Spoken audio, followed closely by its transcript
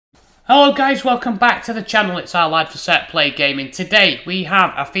Hello guys, welcome back to the channel. It's our lad for Set Play Gaming. Today we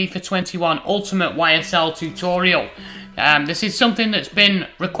have a FIFA 21 Ultimate YSL tutorial. This is something that's been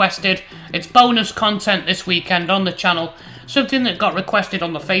requested. It's bonus content this weekend on the channel. Something that got requested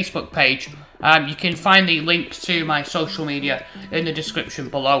on the Facebook page. You can find the link to my social media in the description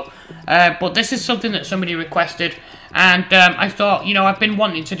below. But this is something that somebody requested, and I thought, you know, I've been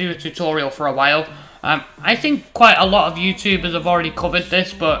wanting to do a tutorial for a while. I think quite a lot of YouTubers have already covered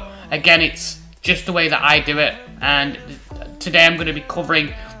this, but again, it's just the way that I do it, and today I'm going to be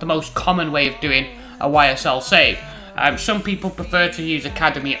covering the most common way of doing a YSL save. Some people prefer to use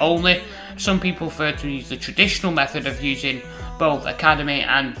Academy only, some people prefer to use the traditional method of using both Academy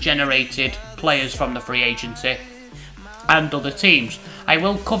and generated players from the free agency and other teams. I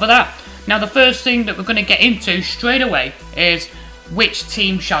will cover that. Now, the first thing that we're going to get into straight away is which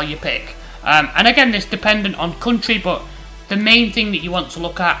team shall you pick. And again, this is dependent on country, but the main thing that you want to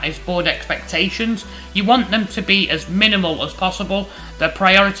look at is board expectations. You want them to be as minimal as possible. Their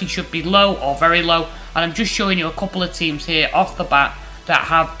priority should be low or very low. And I'm just showing you a couple of teams here off the bat that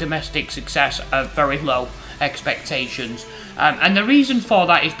have domestic success at very low expectations. And the reason for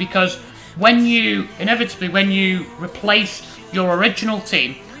that is because when you replace your original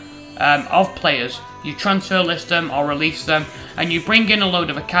team of players, you transfer list them or release them, and you bring in a load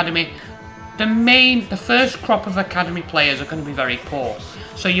of academy, the first crop of academy players are going to be very poor.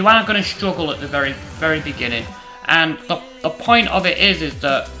 So you are going to struggle at the very beginning. And the point of it is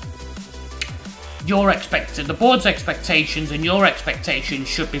that the board's expectations and your expectations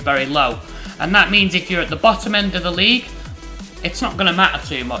should be very low. And that means if you're at the bottom end of the league, it's not going to matter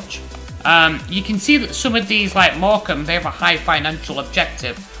too much. You can see that some of these, like Morecambe, they have a high financial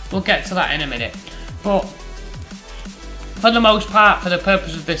objective. We'll get to that in a minute. But for the most part, for the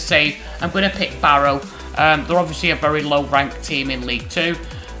purpose of this save, I'm going to pick Barrow. They're obviously a very low-ranked team in League 2.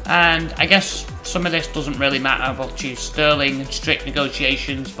 And I guess some of this doesn't really matter. We'll choose Sterling and strict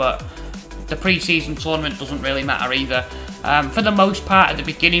negotiations, but the pre-season tournament doesn't really matter either. For the most part, at the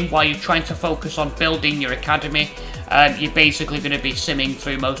beginning, while you're trying to focus on building your academy, you're basically going to be simming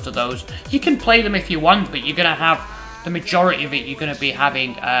through most of those. You can play them if you want, but you're going to have the majority of it. You're going to be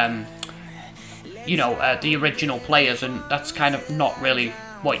having, the original players, and that's kind of not really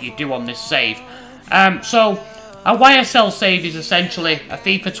what you do on this save. So a YSL save is essentially a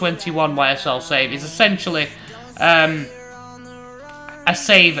FIFA 21 YSL save is essentially a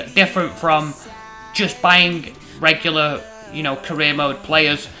save different from just buying regular, career mode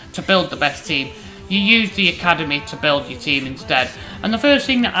players to build the best team. You use the academy to build your team instead. And the first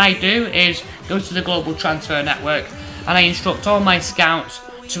thing that I do is go to the global transfer network, and I instruct all my scouts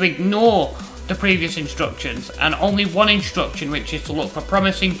to ignore the previous instructions, and only one instruction, which is to look for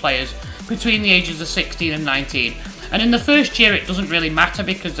promising players between the ages of 16 and 19. And in the first year it doesn't really matter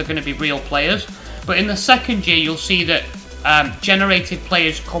because they're going to be real players, but in the second year you'll see that generated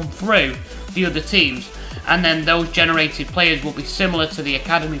players come through the other teams, and then those generated players will be similar to the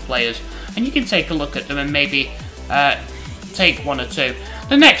academy players, and you can take a look at them and maybe take one or two.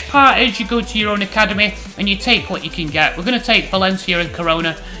 The next part is you go to your own academy and you take what you can get. We're going to take Valencia and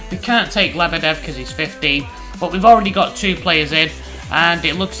Corona. We can't take Lebedev because he's 15, but we've already got two players in, and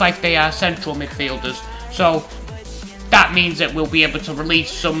it looks like they are central midfielders. So that means that we'll be able to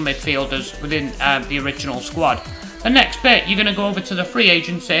release some midfielders within the original squad. The next bit, you're going to go over to the free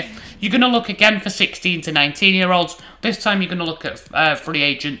agency. You're going to look again for 16 to 19-year-olds. This time you're going to look at free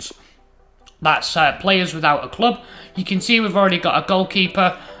agents. That's players without a club. You can see we've already got a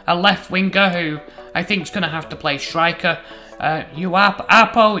goalkeeper, a left winger who I think is going to have to play striker,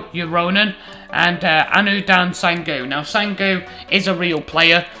 Apo Yuronen, and Anudan Sangu. Now, Sangu is a real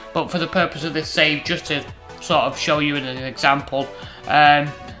player, but for the purpose of this save, just to sort of show you an example,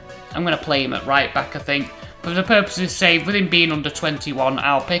 I'm going to play him at right back, I think. For the purpose of this save, with him being under 21,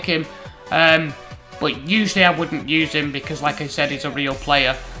 I'll pick him. But usually I wouldn't use him because, like I said, he's a real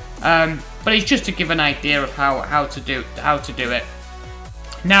player. But it's just to give an idea of how to do it.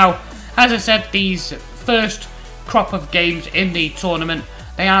 Now, as I said, these first crop of games in the tournament,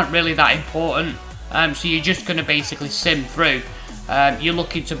 they aren't really that important. So you're just going to basically sim through. You're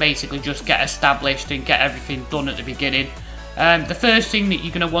looking to basically just get established and get everything done at the beginning. The first thing that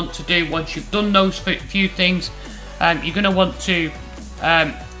you're going to want to do once you've done those few things, you're going to want to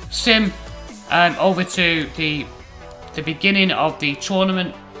sim over to the beginning of the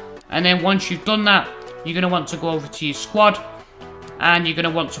tournament. And then once you've done that, you're going to want to go over to your squad, and you're going to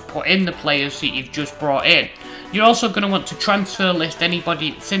want to put in the players that you've just brought in. You're also going to want to transfer list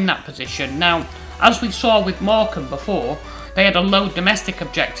anybody that's in that position. Now, as we saw with Morecambe before, they had a low domestic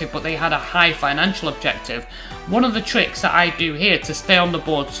objective, but they had a high financial objective. One of the tricks that I do here to stay on the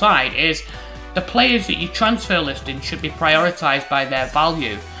board side is the players that you transfer listing should be prioritised by their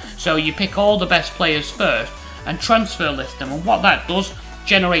value. So you pick all the best players first and transfer list them, and what that does,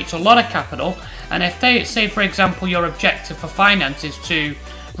 generates a lot of capital. And if they say, for example, your objective for finance is to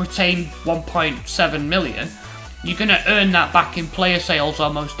retain 1.7 million, you're going to earn that back in player sales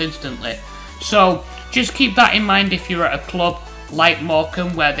almost instantly. So just keep that in mind if you're at a club like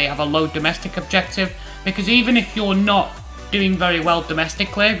Morecambe where they have a low domestic objective, because even if you're not doing very well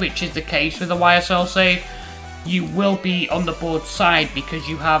domestically, which is the case with the YSL save, you will be on the board side because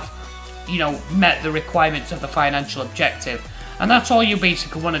you have, you know, met the requirements of the financial objective. And that's all you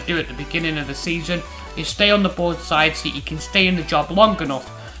basically want to do at the beginning of the season, is stay on the board side so you can stay in the job long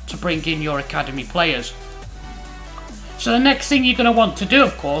enough to bring in your academy players. So the next thing you're going to want to do,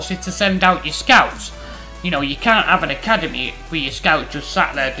 of course, is to send out your scouts. You know, you can't have an academy where your scout just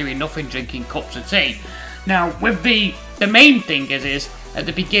sat there doing nothing, drinking cups of tea. Now, with the main thing is at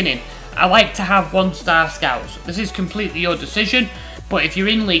the beginning, I like to have 1-star scouts. This is completely your decision, but if you're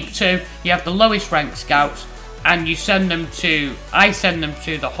in League 2, you have the lowest ranked scouts, and you send them to, I send them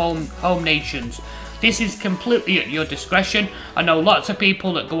to the home nations. This is completely at your discretion. I know lots of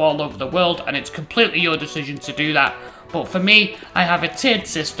people that go all over the world, and it's completely your decision to do that. But for me, I have a tiered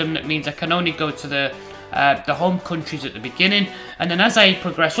system that means I can only go to the home countries at the beginning, and then as I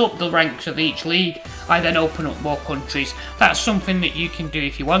progress up the ranks of each league, I then open up more countries. That's something that you can do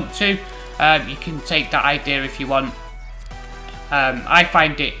if you want to. You can take that idea if you want. I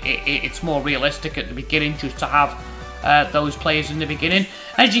find it's more realistic at the beginning just to have those players in the beginning.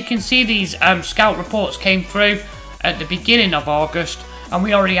 As you can see, these scout reports came through at the beginning of August, and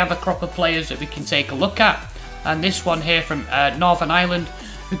we already have a crop of players that we can take a look at. And this one here from Northern Ireland,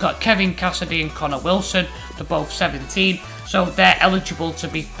 we've got Kevin Cassidy and Connor Wilson. They're both 17, so they're eligible to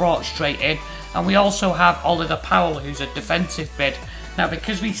be brought straight in. And we also have Oliver Powell, who's a defensive mid. Now,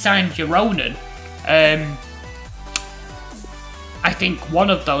 because we signed Jeronen, I think one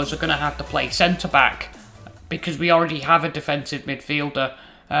of those are going to have to play centre-back, because we already have a defensive midfielder.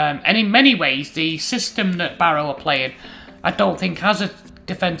 And in many ways, the system that Barrow are playing, I don't think has a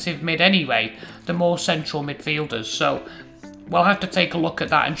defensive mid anyway. The more central midfielders. So we'll have to take a look at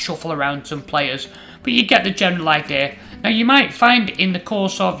that and shuffle around some players. But you get the general idea. Now, you might find in the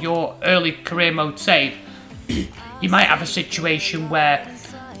course of your early career mode save, you might have a situation where,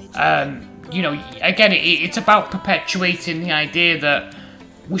 you know, again, it's about perpetuating the idea that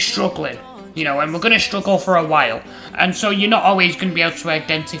we're struggling, you know, and we're going to struggle for a while. And so you're not always going to be able to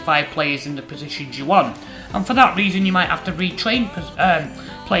identify players in the positions you want. And for that reason, you might have to retrain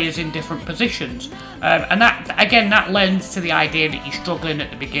players in different positions. And that, again, that lends to the idea that you're struggling at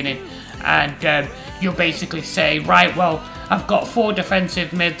the beginning. And you'll basically say, right, well, I've got 4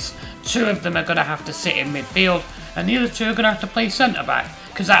 defensive mids. 2 of them are going to have to sit in midfield, and the other 2 are going to have to play centre-back,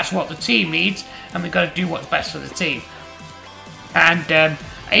 because that's what the team needs, and we've got to do what's best for the team. And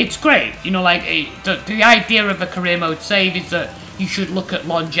it's great, you know, like, the idea of a career mode save is that you should look at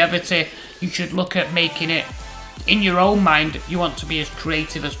longevity, you should look at making it, in your own mind, you want to be as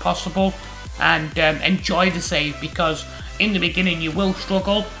creative as possible, and enjoy the save, because in the beginning you will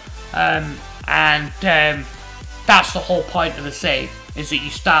struggle, and that's the whole point of the save, is that you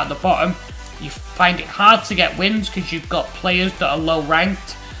start at the bottom, you find it hard to get wins because you've got players that are low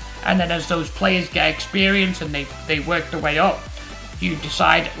ranked, and then as those players get experience and they work their way up, you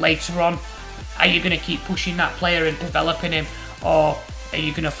decide later on, are you going to keep pushing that player and developing him, or are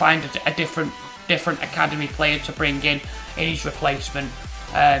you going to find a different academy player to bring in his replacement.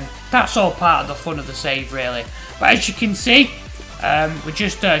 That's all part of the fun of the save, really. But as you can see, we're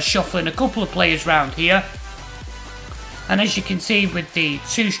just shuffling a couple of players around here. And as you can see, with the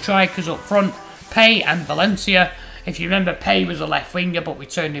 2 strikers up front, Pay and Valencia. If you remember, Pay was a left winger, but we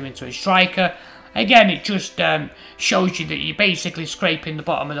turned him into a striker. Again, it just shows you that you're basically scraping the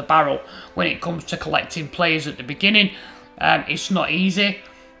bottom of the barrel when it comes to collecting players at the beginning. It's not easy,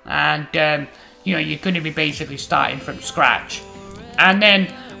 and you know, you're going to be basically starting from scratch. And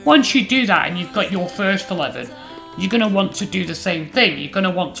then once you do that and you've got your first 11, you're going to want to do the same thing. You're going to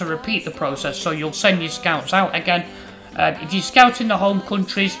want to repeat the process, so you'll send your scouts out again. If you're scouting the home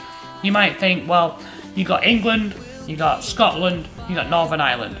countries, you might think, well, you got England, you got Scotland, you got Northern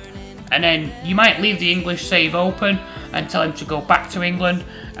Ireland. And then you might leave the English save open and tell him to go back to England,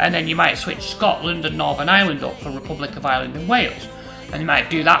 and then you might switch Scotland and Northern Ireland up for Republic of Ireland and Wales. And you might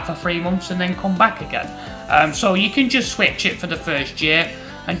do that for 3 months and then come back again. So you can just switch it for the first year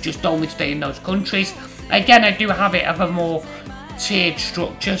and just only stay in those countries. Again, I do have it of a more tiered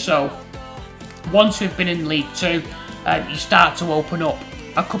structure, so once we've been in League 2, you start to open up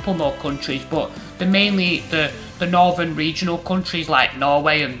a couple more countries, but they're mainly the northern regional countries like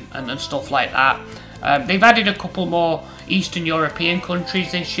Norway and stuff like that. They've added a couple more Eastern European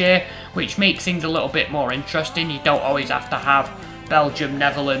countries this year, which makes things a little bit more interesting. You don't always have to have Belgium,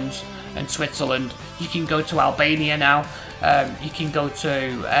 Netherlands and Switzerland. You can go to Albania now. You can go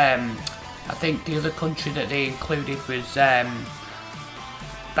to, I think the other country that they included was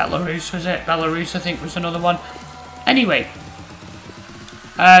Belarus, was it? Belarus, I think, was another one. Anyway,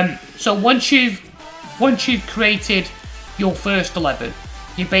 so once you've created your first 11,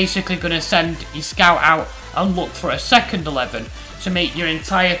 you're basically going to send your scout out and look for a second 11 to make your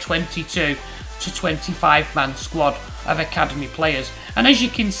entire 22 to 25 man squad of academy players. And as you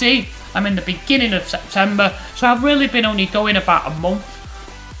can see, I'm in the beginning of September, so I've really been only going about a month,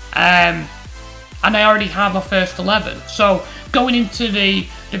 and I already have a first 11. So going into the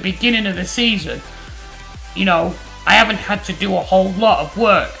beginning of the season, you know, I haven't had to do a whole lot of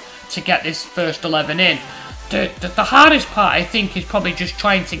work to get this first 11 in. The hardest part, I think, is probably just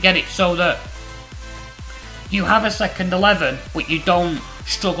trying to get it so that you have a second 11, but you don't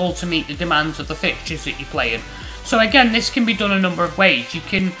struggle to meet the demands of the fixtures that you're playing. So again, this can be done a number of ways. You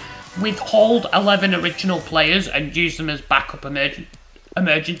can withhold 11 original players and use them as backup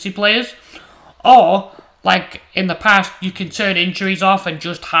emergency players, or like in the past, you can turn injuries off and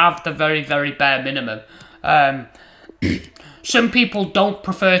just have the very, very bare minimum. Some people don't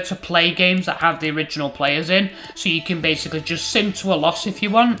prefer to play games that have the original players in, so you can basically just sim to a loss if you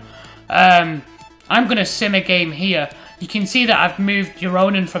want. I'm going to sim a game here. You can see that I've moved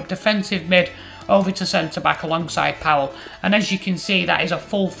Jeroen from defensive mid over to centre back alongside Powell, and as you can see, that is a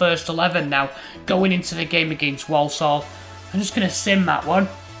full first 11 now going into the game against Walsall. I'm just going to sim that one.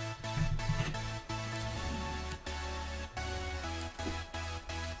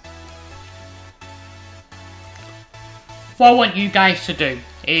 What I want you guys to do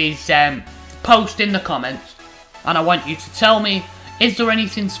is post in the comments, and I want you to tell me, is there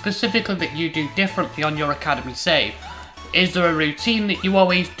anything specifically that you do differently on your academy save? Is there a routine that you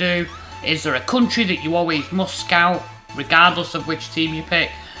always do? Is there a country that you always must scout, regardless of which team you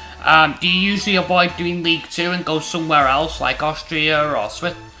pick? Do you usually avoid doing League 2 and go somewhere else, like Austria or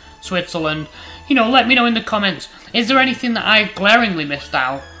Switzerland? You know, let me know in the comments. Is there anything that I glaringly missed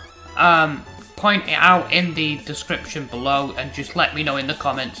out? Point it out in the description below and just let me know in the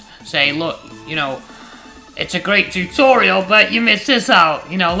comments. Say, look, you know, it's a great tutorial, but you missed this out.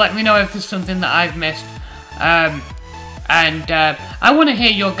 You know, let me know if there's something that I've missed. I want to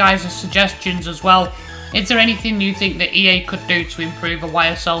hear your guys' suggestions as well. Is there anything you think that EA could do to improve a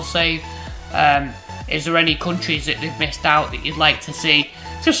YSL save? Is there any countries that they've missed out that you'd like to see?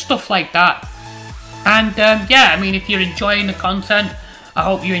 Just stuff like that. And yeah, I mean, if you're enjoying the content, I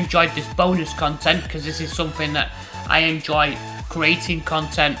hope you enjoyed this bonus content, because this is something that I enjoy creating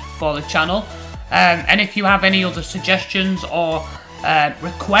content for the channel. And if you have any other suggestions or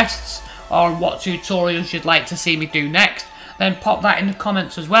requests on what tutorials you'd like to see me do next, then pop that in the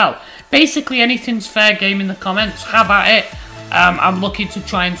comments as well. Basically, anything's fair game in the comments. Have at it. I'm looking to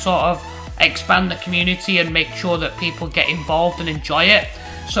try and sort of expand the community and make sure that people get involved and enjoy it.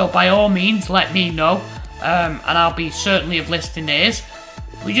 So by all means, let me know, and I'll be certainly of listening ears.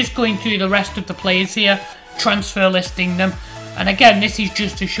 We're just going through the rest of the players here, transfer listing them, and again, this is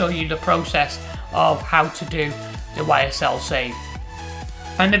just to show you the process of how to do the YSL save.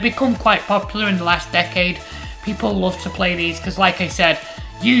 And they've become quite popular in the last decade. People love to play these because, like I said,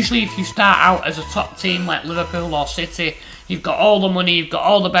 usually if you start out as a top team like Liverpool or City, you've got all the money, you've got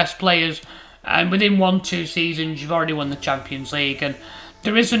all the best players, and within 1-2 seasons you've already won the Champions League. And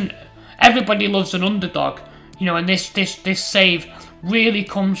there isn't, everybody loves an underdog, you know, and this save really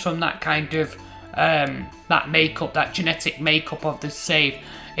comes from that kind of that makeup, that genetic makeup of this save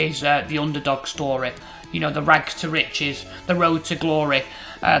is the underdog story. You know, the rags to riches, the road to glory,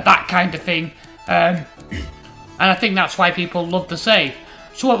 that kind of thing. And I think that's why people love the save.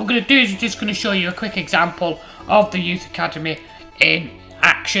 So what we're going to do is we're just going to show you a quick example of the Youth Academy in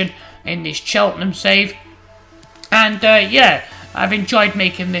action in this Cheltenham save. And yeah, I've enjoyed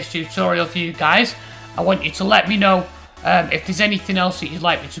making this tutorial for you guys. I want you to let me know if there's anything else that you'd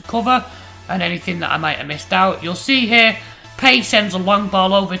like me to cover and anything that I might have missed out. You'll see here, Pay sends a long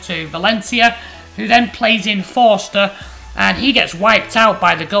ball over to Valencia, who then plays in Forster, and he gets wiped out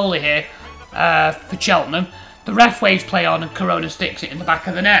by the goalie here for Cheltenham. The ref waves play on and Corona sticks it in the back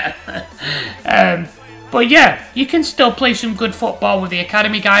of the net. But yeah, you can still play some good football with the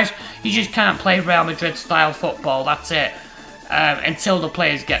academy, guys. You just can't play Real Madrid style football, that's it, until the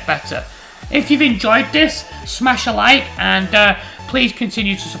players get better. If you've enjoyed this, smash a like and please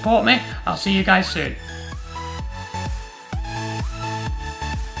continue to support me. I'll see you guys soon.